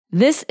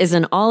This is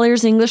an All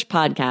Ears English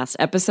podcast,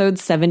 episode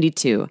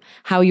 72,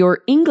 How Your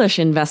English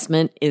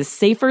Investment is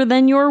Safer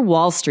Than Your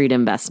Wall Street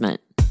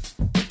Investment.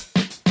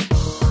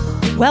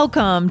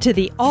 Welcome to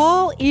the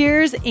All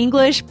Ears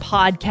English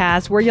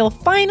podcast, where you'll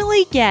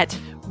finally get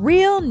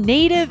real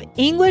native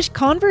English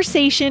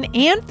conversation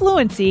and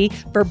fluency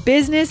for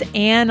business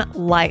and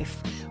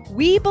life.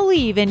 We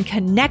believe in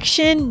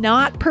connection,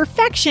 not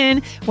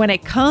perfection, when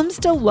it comes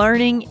to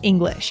learning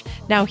English.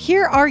 Now,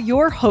 here are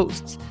your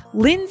hosts,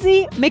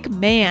 Lindsay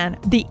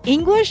McMahon, the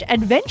English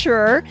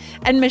adventurer,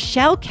 and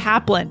Michelle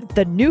Kaplan,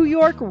 the New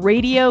York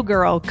radio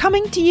girl,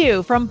 coming to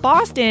you from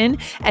Boston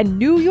and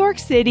New York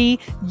City,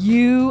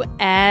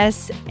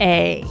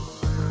 USA.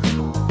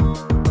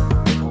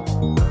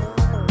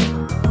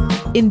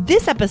 In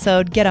this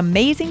episode, get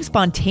amazing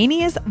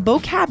spontaneous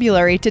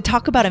vocabulary to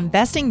talk about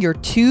investing your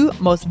two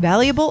most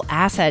valuable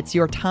assets,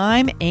 your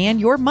time and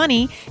your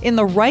money, in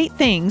the right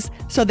things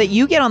so that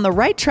you get on the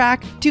right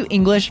track to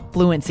English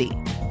fluency.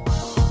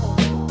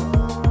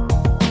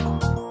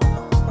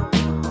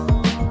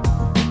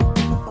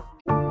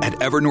 At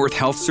Evernorth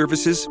Health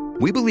Services,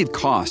 we believe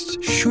costs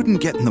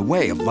shouldn't get in the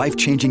way of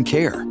life-changing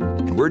care,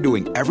 and we're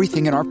doing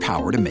everything in our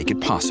power to make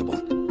it possible.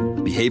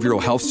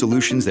 Behavioral health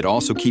solutions that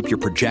also keep your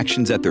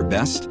projections at their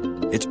best?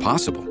 It's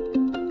possible.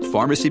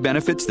 Pharmacy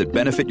benefits that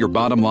benefit your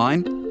bottom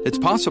line? It's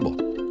possible.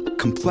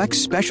 Complex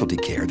specialty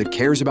care that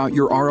cares about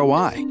your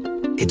ROI?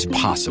 It's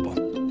possible.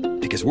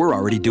 Because we're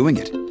already doing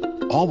it.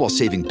 All while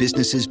saving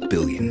businesses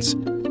billions.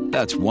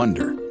 That's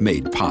Wonder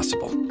made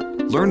possible.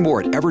 Learn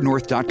more at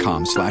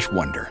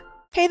evernorth.com/wonder.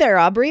 Hey there,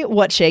 Aubrey.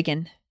 What's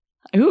shaking?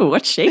 Ooh,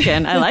 what's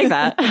shaking? I like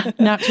that.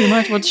 Not too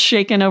much. What's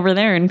shaking over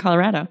there in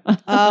Colorado?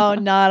 Oh,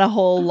 not a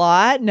whole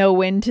lot. No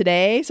wind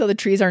today, so the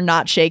trees are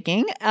not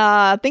shaking.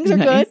 Things are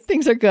good.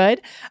 Things are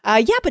good.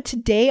 But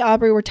today,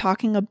 Aubrey, we're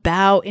talking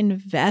about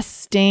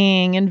investments,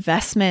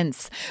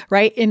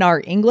 right, in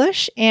our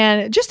English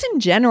and just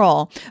in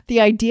general, the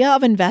idea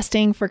of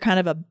investing for kind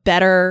of a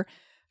better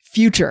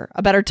future,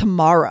 a better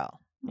tomorrow,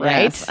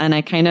 right? Yes, and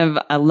I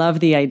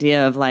love the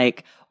idea of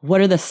like, what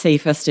are the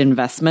safest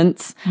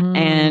investments?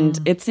 And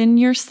it's in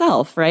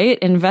yourself, right?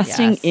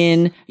 Investing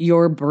in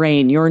your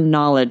brain, your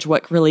knowledge,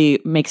 what really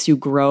makes you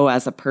grow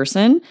as a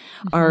person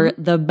are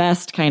the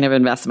best kind of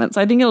investments.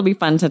 I think it'll be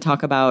fun to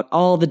talk about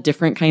all the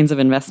different kinds of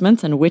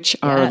investments and which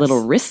are a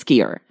little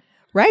riskier.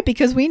 Right,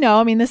 because we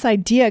know, this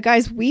idea,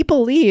 guys, we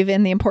believe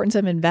in the importance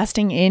of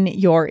investing in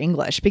your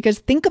English, because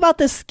think about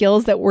the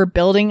skills that we're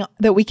building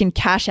that we can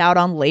cash out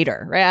on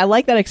later, right? I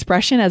like that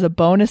expression as a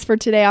bonus for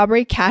today,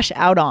 Aubrey, cash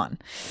out on,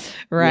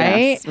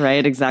 right? Yes,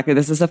 right, exactly.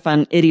 This is a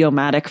fun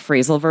idiomatic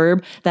phrasal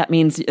verb. That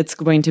means it's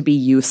going to be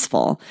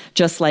useful.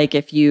 Just like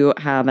if you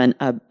have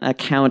a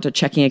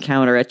checking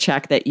account or a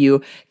check that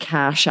you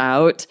cash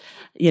out,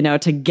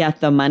 to get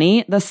the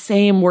money. The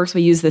same works.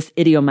 We use this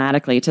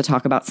idiomatically to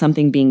talk about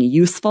something being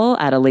useful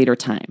at a later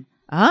time.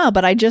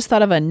 But I just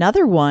thought of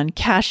another one,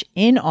 cash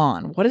in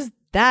on. What is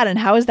that and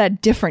how is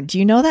that different? Do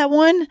you know that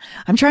one?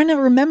 I'm trying to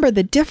remember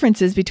the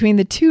differences between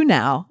the two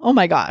now. Oh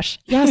my gosh.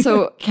 Yeah,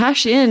 so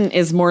cash in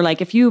is more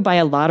like if you buy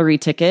a lottery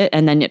ticket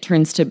and then it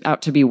turns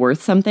out to be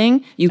worth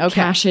something, you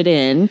cash it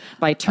in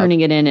by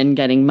turning it in and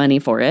getting money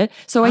for it.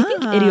 So I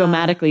think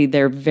idiomatically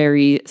they're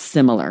very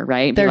similar,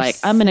 right? They're like,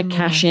 I'm going to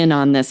cash in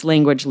on this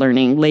language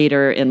learning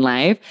later in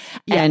life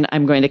and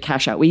I'm going to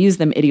cash out. We use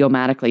them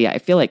idiomatically. I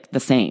feel like the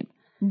same.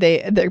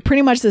 They're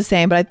pretty much the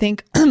same, but I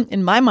think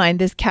in my mind,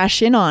 this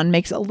cash in on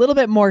makes a little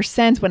bit more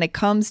sense when it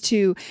comes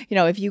to,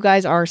 if you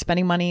guys are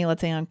spending money,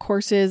 let's say on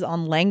courses,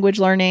 on language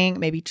learning,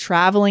 maybe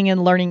traveling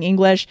and learning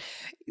English.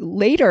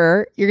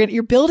 Later,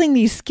 you're building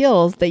these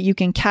skills that you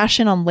can cash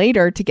in on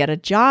later to get a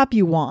job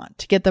you want,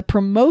 to get the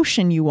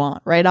promotion you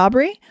want, right,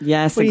 Aubrey?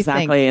 Yes,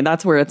 exactly. And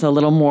that's where it's a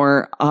little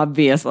more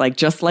obvious, like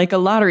just like a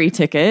lottery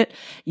ticket,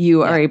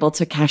 you are able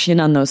to cash in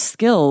on those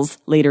skills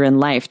later in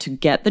life to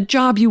get the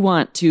job you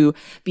want, to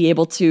be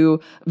able to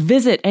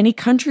visit any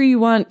country you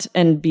want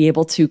and be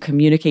able to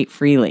communicate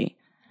freely.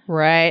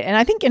 Right. And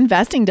I think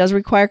investing does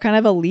require kind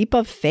of a leap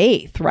of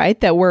faith, right?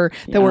 That we're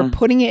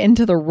putting it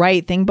into the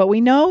right thing. But we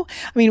know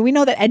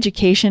that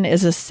education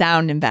is a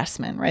sound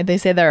investment, right? They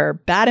say there are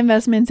bad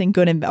investments and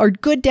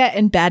good debt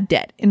and bad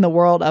debt in the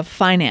world of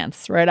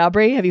finance, right,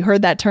 Aubrey? Have you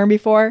heard that term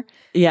before?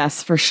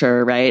 Yes, for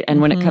sure. Right.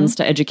 And when it comes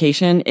to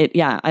education,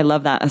 I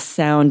love that. A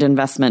sound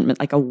investment,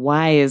 like a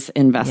wise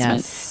investment.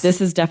 Yes. This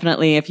is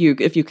definitely, if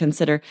you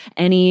consider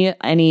any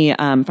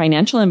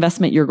financial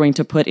investment you're going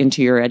to put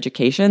into your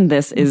education,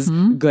 this is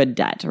good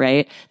debt,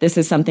 right? This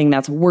is something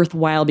that's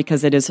worthwhile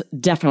because it is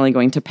definitely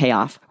going to pay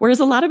off. Whereas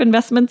a lot of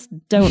investments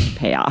don't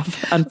pay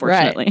off,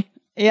 unfortunately. Right.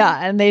 Yeah.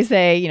 And they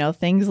say,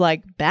 things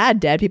like bad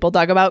debt, people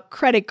talk about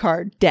credit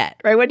card debt,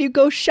 right? When you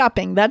go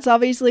shopping, that's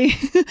obviously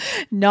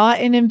not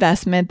an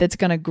investment that's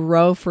going to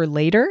grow for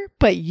later,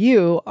 but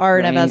you are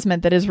an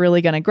investment that is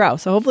really going to grow.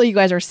 So hopefully you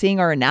guys are seeing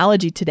our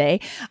analogy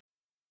today.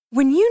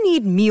 When you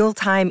need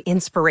mealtime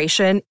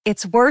inspiration,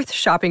 it's worth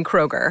shopping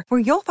Kroger, where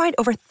you'll find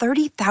over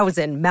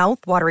 30,000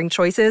 mouth-watering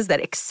choices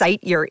that excite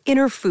your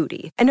inner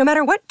foodie. And no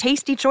matter what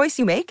tasty choice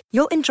you make,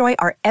 you'll enjoy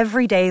our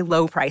everyday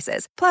low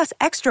prices, plus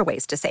extra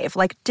ways to save,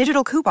 like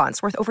digital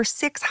coupons worth over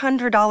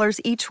 $600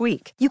 each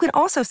week. You can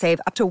also save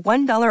up to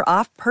 $1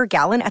 off per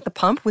gallon at the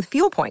pump with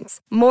fuel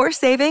points. More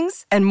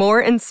savings and more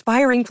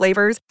inspiring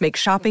flavors make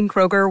shopping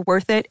Kroger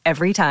worth it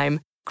every time.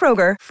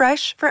 Kroger,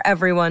 fresh for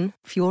everyone.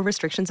 Fuel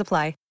restrictions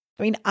apply.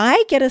 I mean,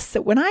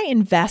 when I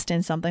invest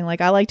in something, like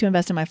I like to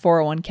invest in my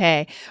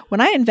 401k, when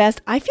I invest,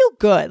 I feel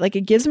good. Like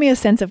it gives me a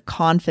sense of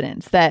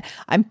confidence that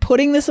I'm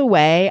putting this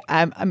away.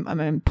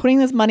 I'm putting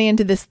this money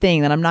into this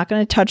thing that I'm not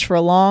going to touch for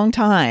a long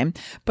time,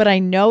 but I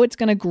know it's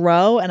going to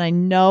grow, and I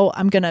know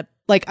I'm going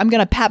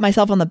to pat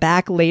myself on the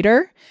back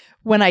later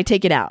when I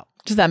take it out.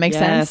 Does that make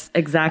sense? Yes,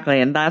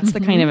 exactly. And that's the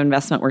kind of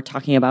investment we're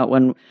talking about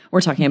when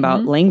we're talking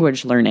about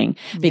language learning,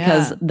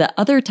 because the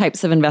other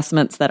types of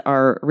investments that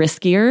are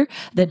riskier,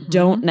 that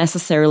don't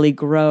necessarily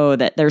grow,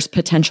 that there's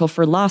potential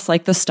for loss,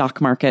 like the stock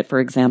market,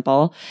 for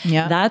example,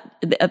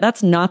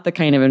 that's not the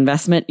kind of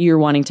investment you're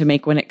wanting to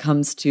make when it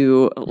comes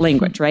to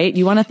language, right?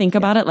 You want to think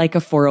about it like a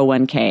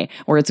 401k,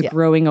 where it's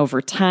growing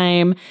over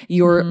time.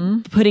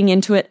 You're putting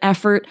into it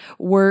effort,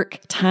 work,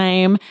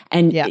 time,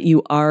 and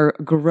you are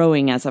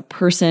growing as a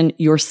person.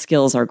 Your skills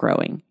are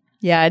growing.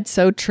 Yeah, it's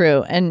so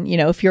true. And,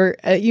 if you're,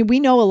 we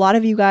know a lot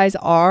of you guys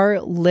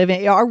are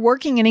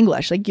working in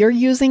English, like you're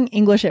using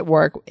English at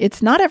work.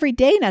 It's not every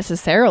day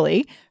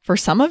necessarily. For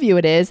some of you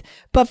it is,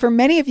 but for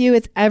many of you,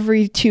 it's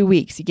every 2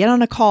 weeks. You get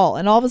on a call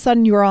and all of a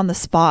sudden you're on the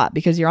spot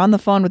because you're on the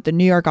phone with the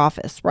New York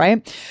office,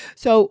 right?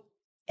 So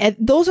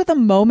those are the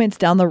moments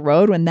down the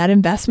road when that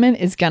investment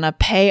is going to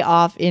pay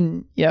off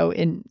in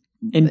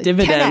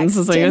dividends.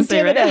 Is what you're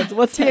saying, right?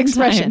 What's the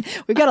expression?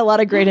 We've got a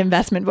lot of great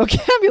investment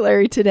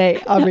vocabulary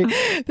today, Aubrey,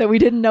 that we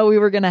didn't know we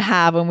were going to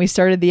have when we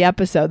started the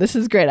episode. This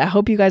is great. I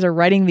hope you guys are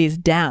writing these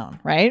down,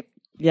 right?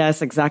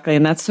 Yes, exactly.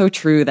 And that's so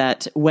true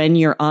that when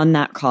you're on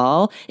that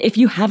call, if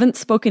you haven't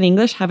spoken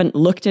English, haven't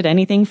looked at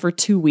anything for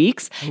 2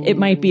 weeks, it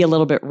might be a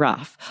little bit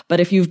rough. But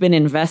if you've been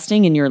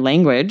investing in your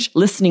language,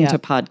 listening to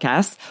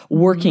podcasts,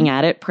 working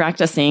at it,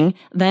 practicing,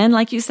 then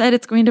like you said,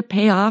 it's going to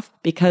pay off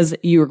because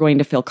you're going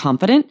to feel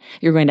confident.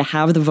 You're going to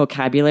have the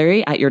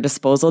vocabulary at your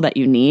disposal that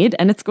you need,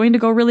 and it's going to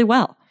go really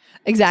well.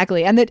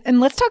 Exactly. And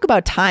let's talk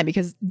about time,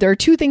 because there are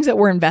two things that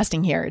we're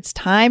investing here. It's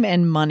time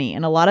and money.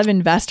 And a lot of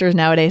investors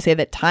nowadays say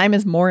that time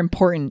is more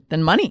important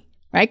than money,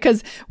 right?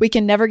 Because we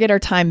can never get our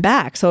time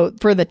back. So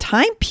for the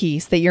time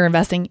piece that you're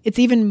investing, it's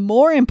even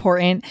more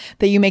important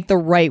that you make the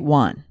right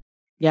one.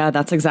 Yeah,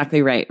 that's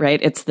exactly right?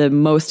 It's the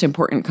most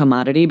important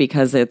commodity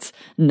because it's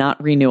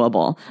not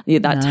renewable.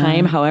 That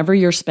time, however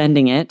you're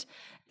spending it,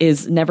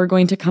 is never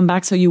going to come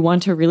back. So you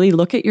want to really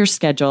look at your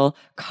schedule,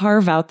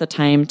 carve out the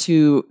time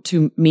to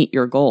meet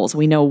your goals.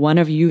 We know one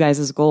of you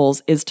guys'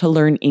 goals is to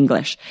learn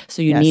English.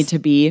 So you need to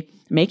be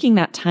making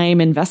that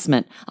time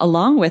investment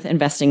along with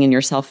investing in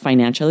yourself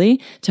financially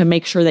to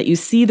make sure that you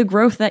see the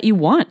growth that you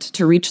want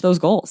to reach those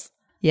goals.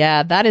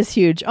 Yeah, that is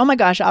huge. Oh my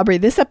gosh, Aubrey,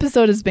 this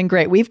episode has been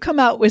great. We've come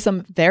out with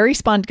some very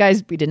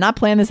guys, we did not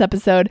plan this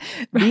episode.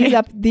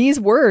 These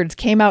words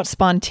came out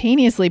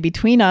spontaneously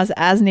between us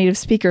as native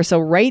speakers. So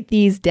write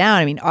these down.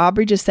 I mean,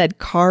 Aubrey just said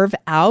carve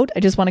out. I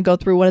just want to go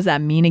through, what does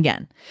that mean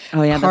again?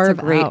 Oh yeah, that's a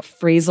great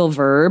phrasal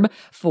verb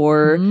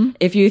for,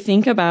 if you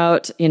think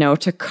about,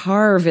 to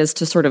carve is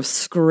to sort of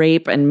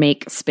scrape and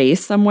make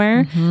space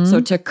somewhere.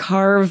 So to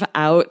carve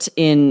out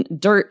in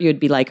dirt, you'd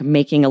be like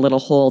making a little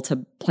hole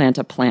to plant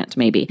a plant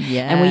maybe.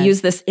 And we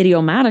use this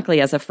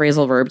idiomatically as a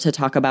phrasal verb to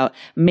talk about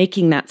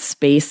making that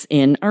space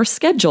in our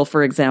schedule,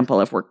 for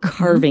example, if we're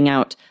carving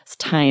out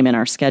time in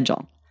our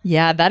schedule.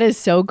 Yeah, that is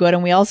so good.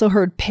 And we also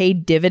heard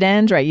paid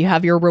dividends, right? You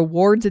have your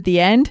rewards at the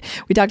end.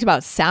 We talked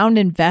about sound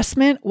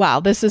investment. Wow,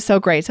 this is so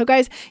great. So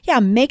guys,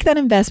 make that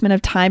investment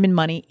of time and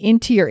money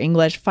into your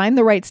English. Find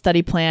the right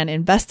study plan,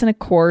 invest in a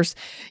course,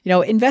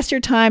 invest your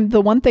time.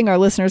 The one thing our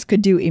listeners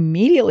could do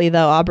immediately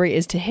though, Aubrey,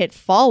 is to hit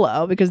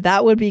follow, because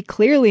that would be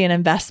clearly an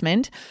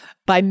investment.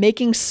 By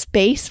making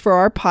space for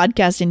our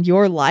podcast in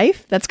your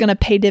life, that's going to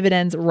pay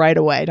dividends right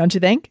away, don't you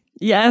think?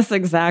 Yes,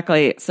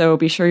 exactly. So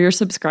be sure you're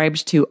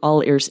subscribed to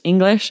All Ears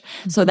English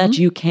so that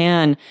you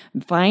can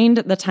find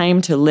the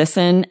time to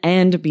listen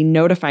and be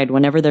notified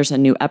whenever there's a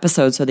new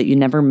episode so that you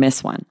never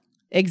miss one.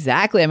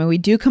 Exactly. I mean, we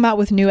do come out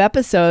with new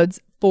episodes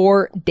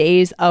 4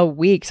 days a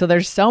week. So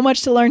there's so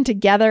much to learn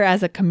together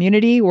as a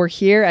community. We're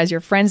here as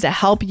your friends to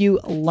help you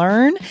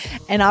learn.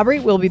 And Aubrey,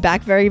 we'll be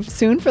back very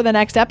soon for the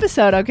next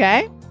episode,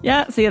 okay?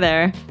 Yeah, see you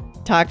there.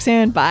 Talk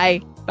soon.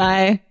 Bye.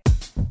 Bye.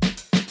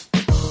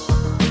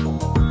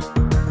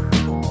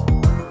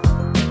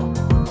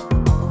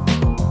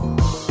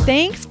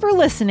 Thanks for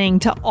listening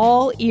to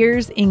All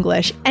Ears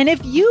English. And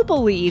if you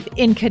believe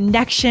in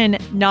connection,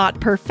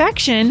 not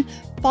perfection,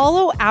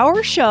 follow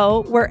our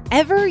show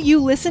wherever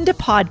you listen to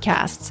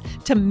podcasts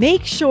to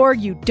make sure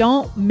you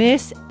don't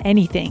miss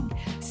anything.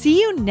 See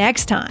you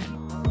next time.